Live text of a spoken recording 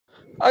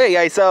Okay,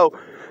 guys, so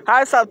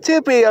I saw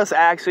two videos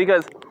actually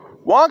because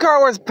one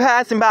car was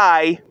passing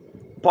by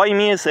playing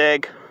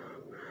music,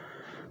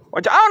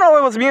 which I don't know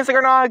if it was music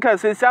or not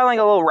because it sounded like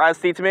a little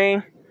rusty to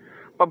me.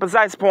 But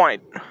besides the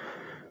point,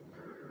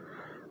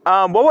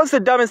 what was the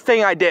dumbest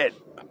thing I did?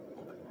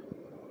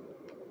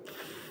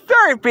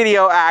 Third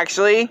video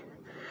actually.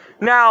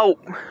 Now,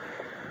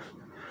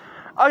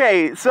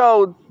 okay,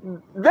 so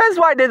this is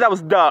what I did that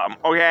was dumb.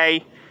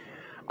 Okay,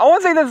 I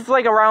want to say this is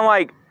like around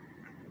like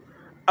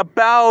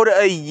about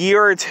a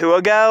year or two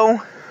ago,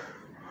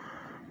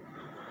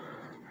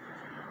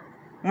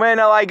 when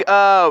I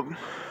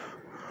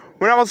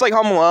was like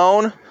home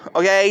alone,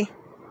 okay?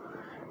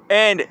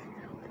 And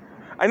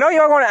I know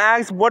y'all going to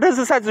ask, what does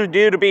this have to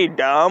do to be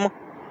dumb?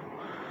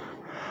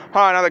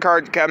 Oh, another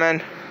card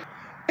coming.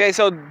 Okay,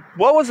 so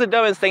what was the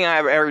dumbest thing I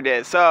ever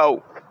did?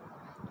 So,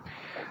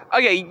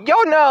 okay,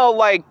 y'all know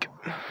like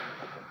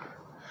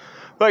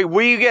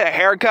when you get a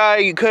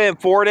haircut, you couldn't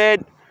afford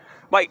it.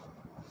 Like,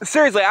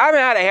 seriously, I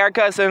haven't had a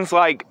haircut since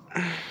like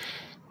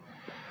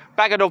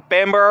back in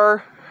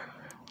November.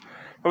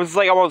 It was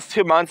like almost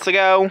 2 months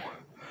ago.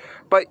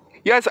 But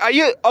yes,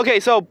 okay,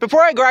 so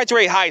before I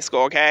graduated high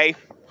school, okay,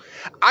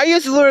 I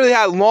used to literally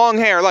have long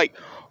hair, like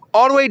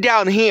all the way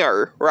down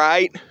here,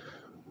 right?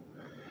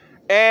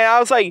 And I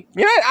was like,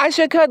 you know what, I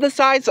should cut the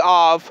sides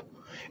off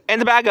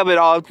and the back of it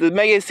off to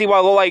make it see what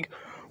I look like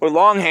with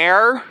long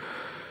hair.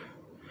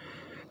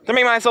 To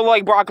make myself look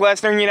like Brock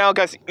Lesnar, you know,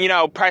 because, you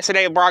know,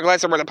 impersonated Brock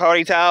Lesnar with a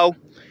ponytail.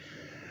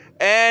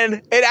 And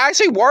it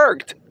actually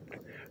worked.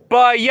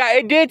 But yeah,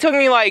 it did took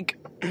me like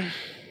 4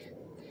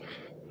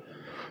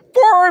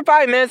 or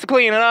 5 minutes to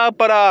clean it up,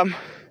 but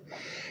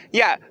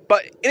yeah.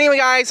 But anyway,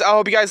 guys, I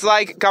hope you guys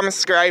like, comment,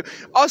 subscribe.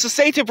 Also,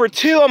 stay tuned for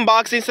 2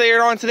 unboxings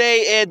later on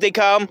today if they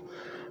come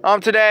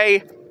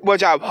today,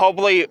 which I hope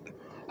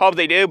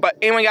they do. But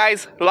anyway,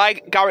 guys,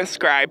 like, comment,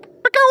 subscribe.